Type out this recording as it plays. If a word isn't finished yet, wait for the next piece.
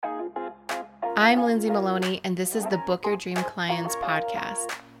I'm Lindsay Maloney, and this is the Book Your Dream Clients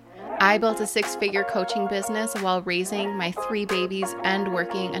podcast. I built a 6-figure coaching business while raising my 3 babies and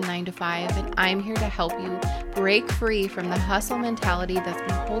working a 9-to-5, and I'm here to help you break free from the hustle mentality that's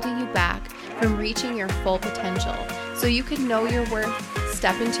been holding you back from reaching your full potential so you can know your worth,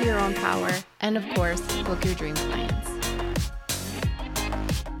 step into your own power, and of course, book your dream clients.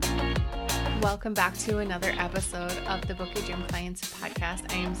 Welcome back to another episode of the Book Your Dream Clients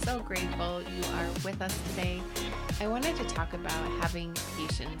podcast. I am so grateful you are with us today. I wanted to talk about having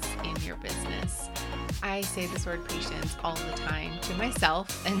patience in your business. I say this word patience all the time to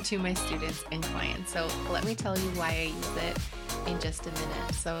myself and to my students and clients. So let me tell you why I use it in just a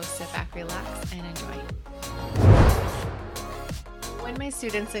minute. So sit back, relax, and enjoy. When my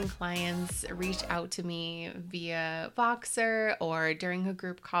students and clients reach out to me via Voxer or during a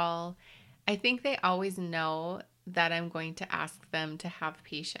group call, I think they always know that I'm going to ask them to have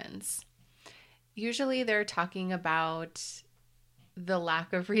patience. Usually they're talking about the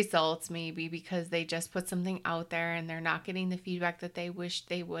lack of results, maybe because they just put something out there and they're not getting the feedback that they wish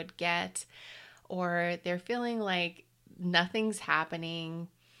they would get, or they're feeling like nothing's happening,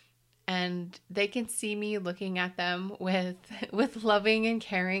 and they can see me looking at them with loving and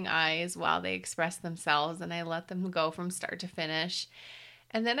caring eyes while they express themselves, and I let them go from start to finish.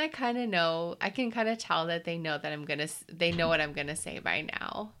 And then I can kind of tell that they know that they know what I'm going to say by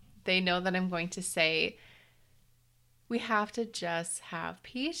now. They know that I'm going to say, we have to just have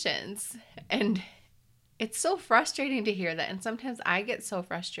patience. And it's so frustrating to hear that. And sometimes I get so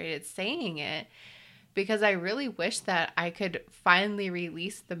frustrated saying it because I really wish that I could finally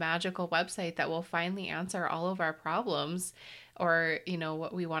release the magical website that will finally answer all of our problems, or,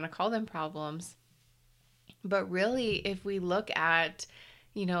 what we want to call them, problems. But really, if we look at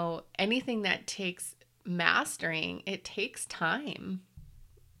anything that takes mastering, it takes time.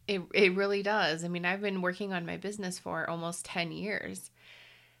 It really does. I mean, I've been working on my business for almost 10 years,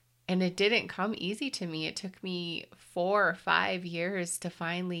 and it didn't come easy to me. It took me 4 or 5 years to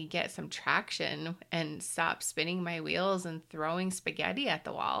finally get some traction and stop spinning my wheels and throwing spaghetti at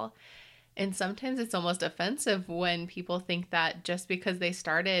the wall. And sometimes it's almost offensive when people think that just because they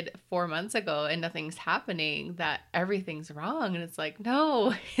started 4 months ago and nothing's happening, that everything's wrong. And it's like,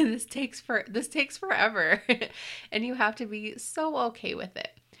 no, this takes forever. And you have to be so okay with it.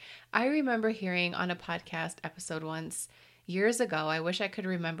 I remember hearing on a podcast episode once years ago, I wish I could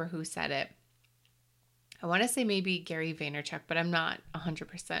remember who said it. I want to say maybe Gary Vaynerchuk, but I'm not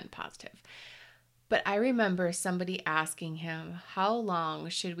 100% positive. But I remember somebody asking him, how long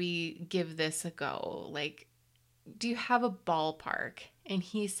should we give this a go? Like, do you have a ballpark? And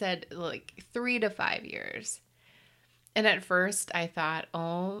he said, 3 to 5 years. And at first I thought,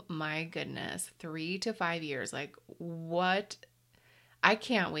 oh my goodness, 3 to 5 years. Like, what? I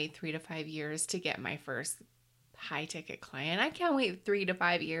can't wait 3 to 5 years to get my first high ticket client. I can't wait 3 to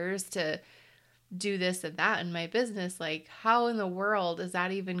 5 years to do this and that in my business. Like, how in the world is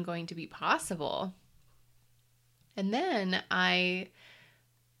that even going to be possible? And then I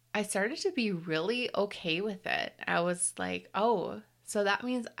started to be really okay with it. I was like, oh, so that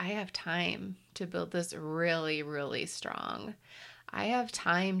means I have time to build this really, really strong. I have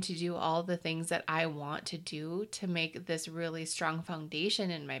time to do all the things that I want to do to make this really strong foundation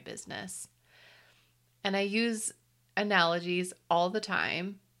in my business. And I use analogies all the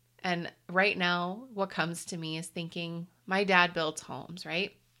time. And right now, what comes to me is thinking, my dad builds homes,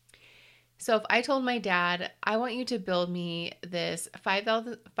 right? So if I told my dad, I want you to build me this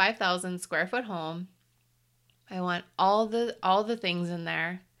 5,000 square foot home, I want all the things in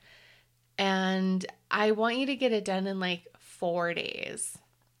there, and I want you to get it done in like 4 days.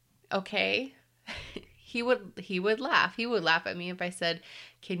 Okay? He would laugh. He would laugh at me if I said,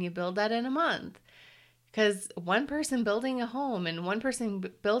 "Can you build that in a month?" Because one person building a home and one person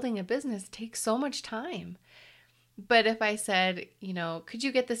building a business takes so much time. But if I said, could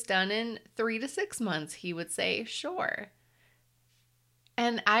you get this done in 3 to 6 months? He would say, sure.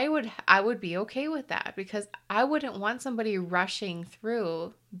 And I would be okay with that, because I wouldn't want somebody rushing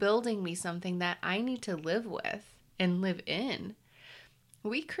through building me something that I need to live with and live in.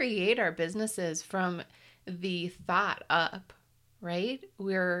 We create our businesses from the thought up, right?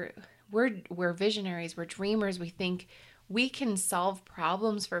 We're visionaries, we're dreamers. We think we can solve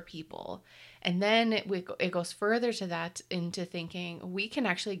problems for people. And then it goes further to that, into thinking we can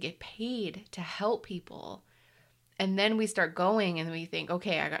actually get paid to help people. And then we start going and we think,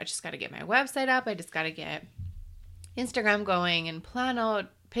 okay, I just got to get my website up. I just got to get Instagram going and plan out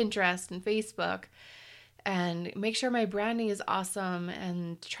Pinterest and Facebook. and make sure my branding is awesome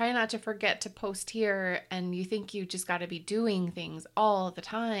and try not to forget to post here. And you think you just got to be doing things all the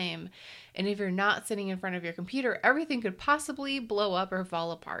time. And if you're not sitting in front of your computer, everything could possibly blow up or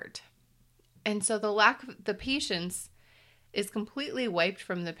fall apart. And so the patience is completely wiped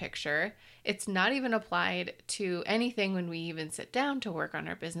from the picture. It's not even applied to anything when we even sit down to work on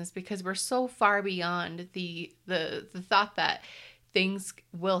our business, because we're so far beyond the thought that things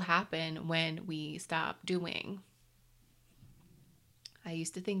will happen when we stop doing. I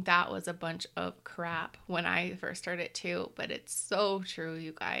used to think that was a bunch of crap when I first started too, but it's so true,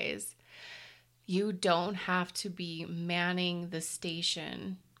 you guys. You don't have to be manning the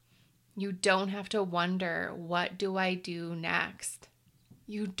station. You don't have to wonder, what do I do next?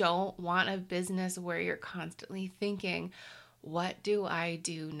 You don't want a business where you're constantly thinking, what do I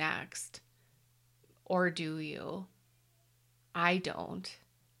do next? Or do you? I don't.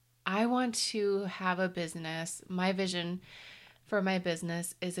 I want to have a business. My vision for my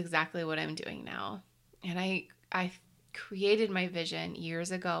business is exactly what I'm doing now. And I created my vision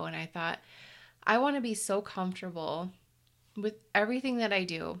years ago, and I thought, I want to be so comfortable with everything that I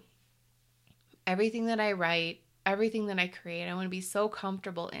do, everything that I write, everything that I create. I want to be so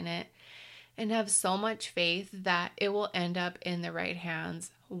comfortable in it and have so much faith that it will end up in the right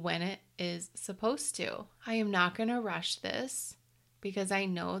hands when it is supposed to. I am not going to rush this because I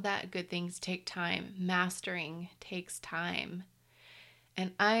know that good things take time. Mastering takes time.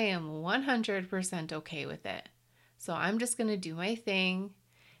 And I am 100% okay with it. So I'm just going to do my thing,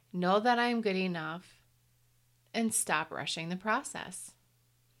 know that I'm good enough, and stop rushing the process.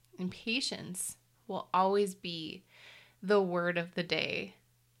 And patience will always be the word of the day.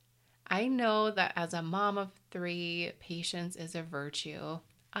 I know that as a mom of 3, patience is a virtue.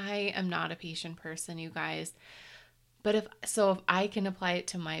 I am not a patient person, you guys. But if I can apply it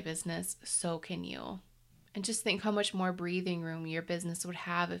to my business, so can you. And just think how much more breathing room your business would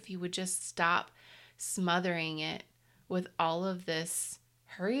have if you would just stop smothering it with all of this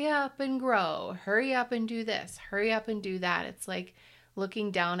hurry up and grow, hurry up and do this, hurry up and do that. It's like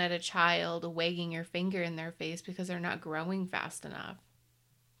looking down at a child, wagging your finger in their face because they're not growing fast enough.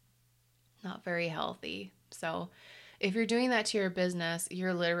 Not very healthy. So if you're doing that to your business,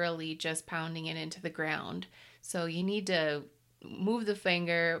 you're literally just pounding it into the ground. So you need to move the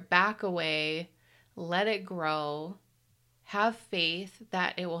finger, back away, let it grow, have faith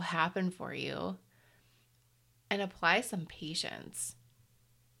that it will happen for you, and apply some patience.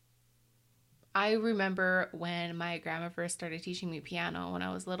 I remember when my grandma first started teaching me piano when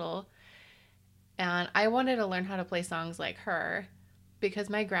I was little, and I wanted to learn how to play songs like her because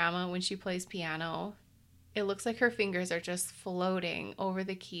my grandma, when she plays piano, it looks like her fingers are just floating over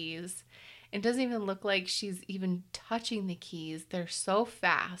the keys. It doesn't even look like she's even touching the keys. They're so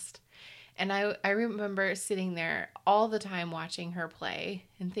fast. And I remember sitting there all the time watching her play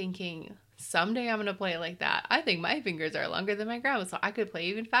and thinking, someday I'm going to play like that. I think my fingers are longer than my grandma's, so I could play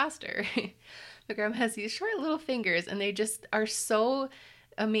even faster. My grandma has these short little fingers, and they just are so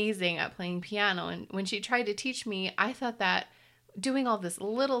amazing at playing piano. And when she tried to teach me, I thought that doing all these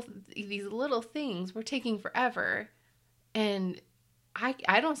little things were taking forever. And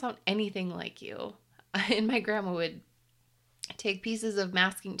I don't sound anything like you. And my grandma would take pieces of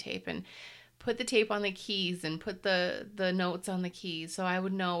masking tape and put the tape on the keys and put the notes on the keys so I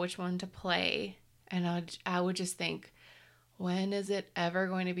would know which one to play. And I would just think, when is it ever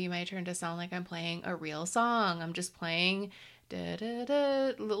going to be my turn to sound like I'm playing a real song? I'm just playing da da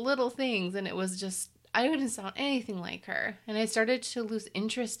da little things, and it was just, I wouldn't sound anything like her. And I started to lose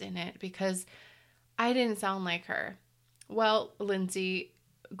interest in it because I didn't sound like her. Well, Lindsay,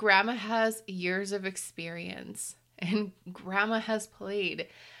 Grandma has years of experience, and Grandma has played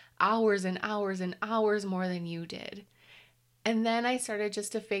hours and hours and hours more than you did. And then I started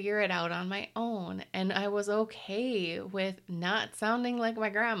just to figure it out on my own. And I was okay with not sounding like my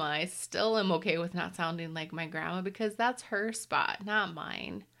grandma. I still am okay with not sounding like my grandma because that's her spot, not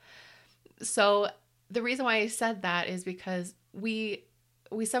mine. So the reason why I said that is because we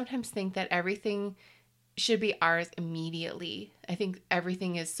sometimes think that everything should be ours immediately. I think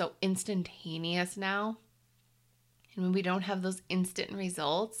everything is so instantaneous now. And when we don't have those instant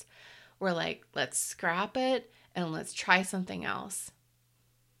results, we're like, let's scrap it and let's try something else.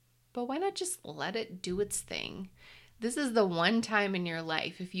 But why not just let it do its thing? This is the one time in your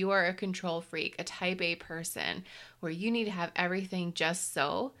life, if you are a control freak, a type A person, where you need to have everything just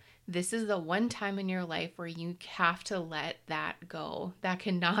so, this is the one time in your life where you have to let that go. That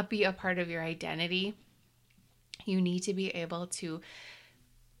cannot be a part of your identity. You need to be able to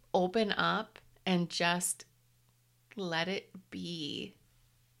open up and just let it be.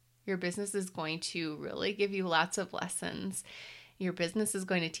 Your business is going to really give you lots of lessons. Your business is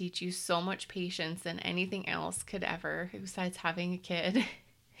going to teach you so much patience than anything else could ever, besides having a kid.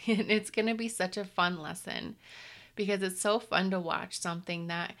 And it's going to be such a fun lesson because it's so fun to watch something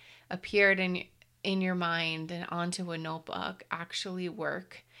that appeared in your mind and onto a notebook actually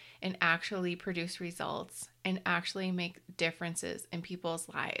work and actually produce results and actually make differences in people's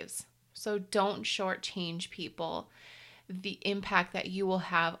lives. So don't shortchange people the impact that you will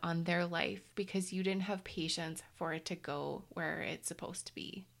have on their life because you didn't have patience for it to go where it's supposed to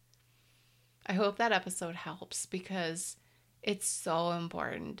be. I hope that episode helps because it's so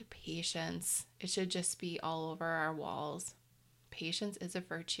important. Patience. It should just be all over our walls. Patience is a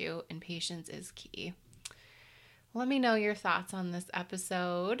virtue and patience is key. Let me know your thoughts on this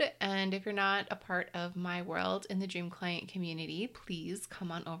episode. And if you're not a part of my world in the Dream Client community, please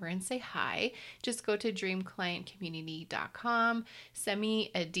come on over and say hi. Just go to dreamclientcommunity.com. Send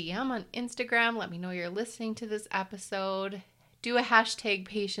me a DM on Instagram. Let me know you're listening to this episode. Do a hashtag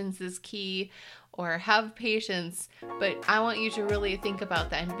patience is key or have patience. But I want you to really think about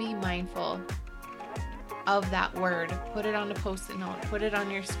that and be mindful of that word. Put it on a post-it note. Put it on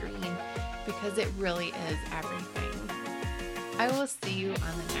your screen because it really is everything. I will see you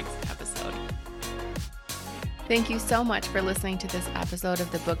on the next episode. Thank you so much for listening to this episode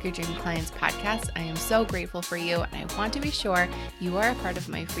of the Book Your Dream Clients podcast. I am so grateful for you, and I want to be sure you are a part of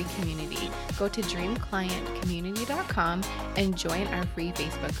my free community. Go to dreamclientcommunity.com and join our free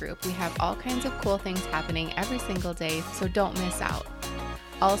Facebook group. We have all kinds of cool things happening every single day, so don't miss out.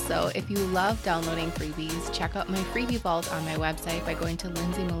 Also, if you love downloading freebies, check out my freebie vault on my website by going to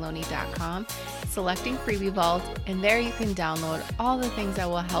lindsaymaloney.com, selecting freebie vault, and there you can download all the things that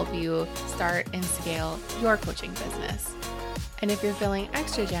will help you start and scale your coaching business. And if you're feeling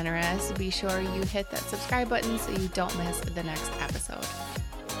extra generous, be sure you hit that subscribe button so you don't miss the next episode.